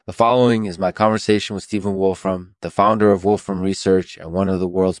The following is my conversation with Stephen Wolfram, the founder of Wolfram Research and one of the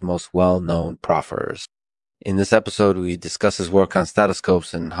world's most well-known profferers. In this episode, we discuss his work on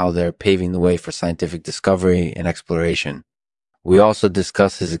statoscopes and how they're paving the way for scientific discovery and exploration. We also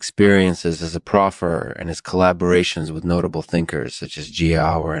discuss his experiences as a profferer and his collaborations with notable thinkers such as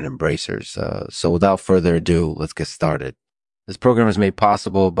Giaour and Embracers. So without further ado, let's get started. This program is made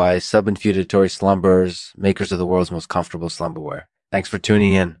possible by Subinfeudatory Slumberers, makers of the world's most comfortable slumberware. Thanks for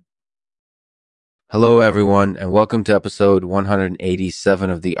tuning in. Hello, everyone, and welcome to episode 187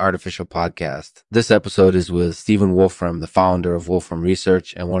 of the Artificial Podcast. This episode is with Stephen Wolfram, the founder of Wolfram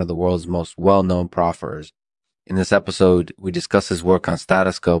Research and one of the world's most well-known profferers. In this episode, we discuss his work on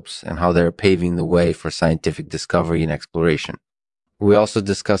statoscopes and how they're paving the way for scientific discovery and exploration. We also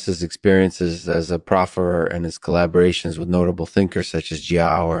discuss his experiences as a profferer and his collaborations with notable thinkers such as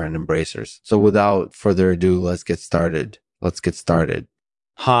Giaour and Embracers. So without further ado, let's get started.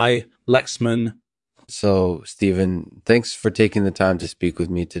 Hi, Lexman. So, Stephen, thanks for taking the time to speak with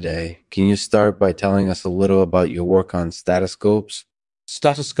me today. Can you start by telling us a little about your work on statoscopes?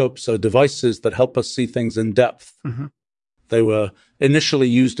 Statoscopes are devices that help us see things in depth. They were initially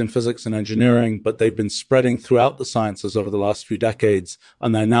used in physics and engineering, but they've been spreading throughout the sciences over the last few decades,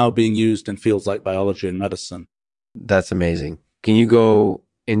 and they're now being used in fields like biology and medicine. That's amazing. Can you go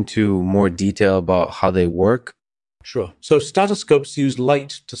into more detail about how they work? Sure. So statoscopes use light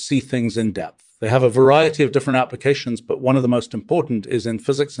to see things in depth. They have a variety of different applications, but one of the most important is in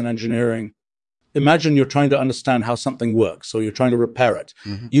physics and engineering. Imagine you're trying to understand how something works, or you're trying to repair it.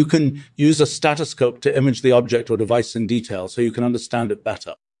 You can use a statoscope to image the object or device in detail so you can understand it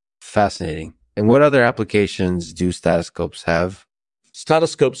better. Fascinating. And what other applications do statoscopes have?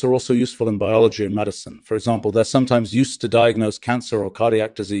 Statoscopes are also useful in biology and medicine. For example, they're sometimes used to diagnose cancer or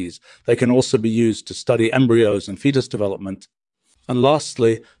cardiac disease. They can also be used to study embryos and fetus development. And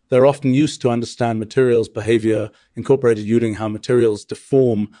lastly, they're often used to understand materials behavior, incorporated using how materials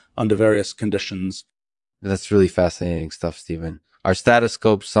deform under various conditions. That's really fascinating stuff, Stephen. Are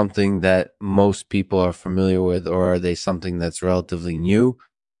statoscopes something that most people are familiar with, or are they something that's relatively new?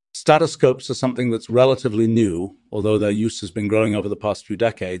 Statoscopes are something that's relatively new, although their use has been growing over the past few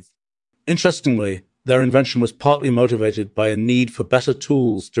decades. Interestingly, their invention was partly motivated by a need for better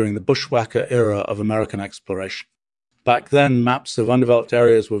tools during the bushwhacker era of American exploration. Back then, maps of undeveloped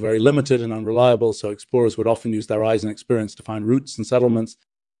areas were very limited and unreliable, so explorers would often use their eyes and experience to find routes and settlements.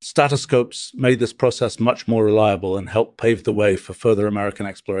 Statoscopes made this process much more reliable and helped pave the way for further American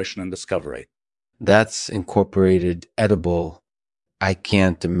exploration and discovery. That's incorporated edible. I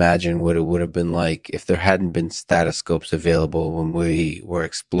can't imagine what it would have been like if there hadn't been statoscopes available when we were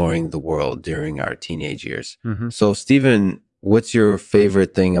exploring the world during our teenage years. So, Stephen, what's your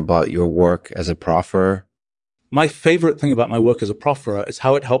favorite thing about your work as a profferer? My favorite thing about my work as a profferer is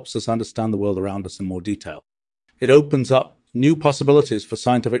how it helps us understand the world around us in more detail. It opens up new possibilities for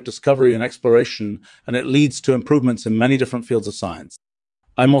scientific discovery and exploration, and it leads to improvements in many different fields of science.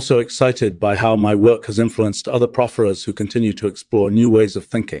 I'm also excited by how my work has influenced other profferers who continue to explore new ways of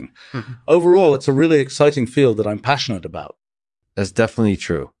thinking. Overall, it's a really exciting field that I'm passionate about. That's definitely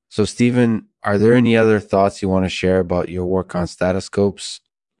true. So, Stephen, are there any other thoughts you want to share about your work on statoscopes?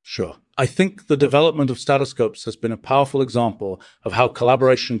 Sure. I think the development of statoscopes has been a powerful example of how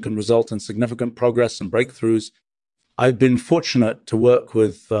collaboration can result in significant progress and breakthroughs. I've been fortunate to work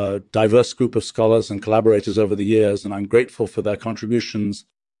with a diverse group of scholars and collaborators over the years, and I'm grateful for their contributions.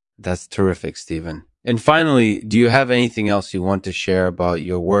 That's terrific, Stephen. And finally, do you have anything else you want to share about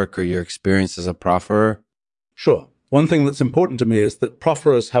your work or your experience as a profferer? Sure. One thing that's important to me is that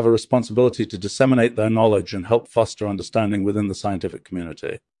profferers have a responsibility to disseminate their knowledge and help foster understanding within the scientific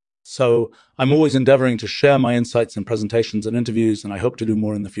community. So I'm always endeavoring to share my insights in presentations and interviews, and I hope to do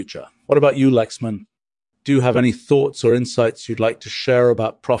more in the future. What about you, Lexman? Do you have any thoughts or insights you'd like to share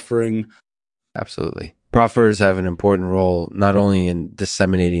about proffering? Absolutely. Profferers have an important role not only in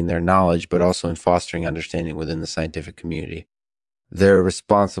disseminating their knowledge, but also in fostering understanding within the scientific community. They're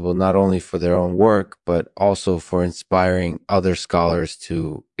responsible not only for their own work, but also for inspiring other scholars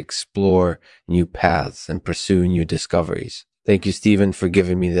to explore new paths and pursue new discoveries. Thank you, Stephen, for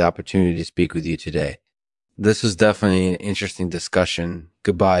giving me the opportunity to speak with you today. This was definitely an interesting discussion.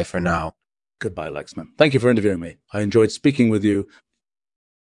 Goodbye for now. Goodbye, Lexman. Thank you for interviewing me. I enjoyed speaking with you.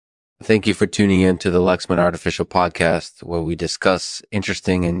 Thank you for tuning in to the Lexman Artificial Podcast, where we discuss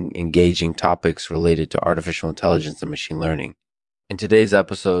interesting and engaging topics related to artificial intelligence and machine learning. In today's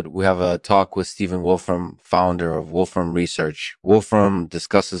episode, we have a talk with Stephen Wolfram, founder of Wolfram Research. Wolfram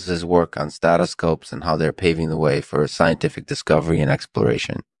discusses his work on statoscopes and how they're paving the way for scientific discovery and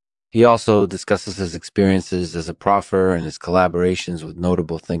exploration. He also discusses his experiences as a profferer and his collaborations with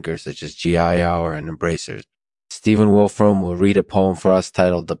notable thinkers such as Giaour and Embracers. Stephen Wolfram will read a poem for us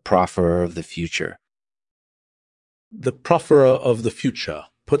titled The Profferer of the Future. The profferer of the future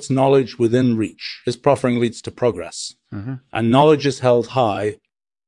puts knowledge within reach. His proffering leads to progress. And knowledge is held high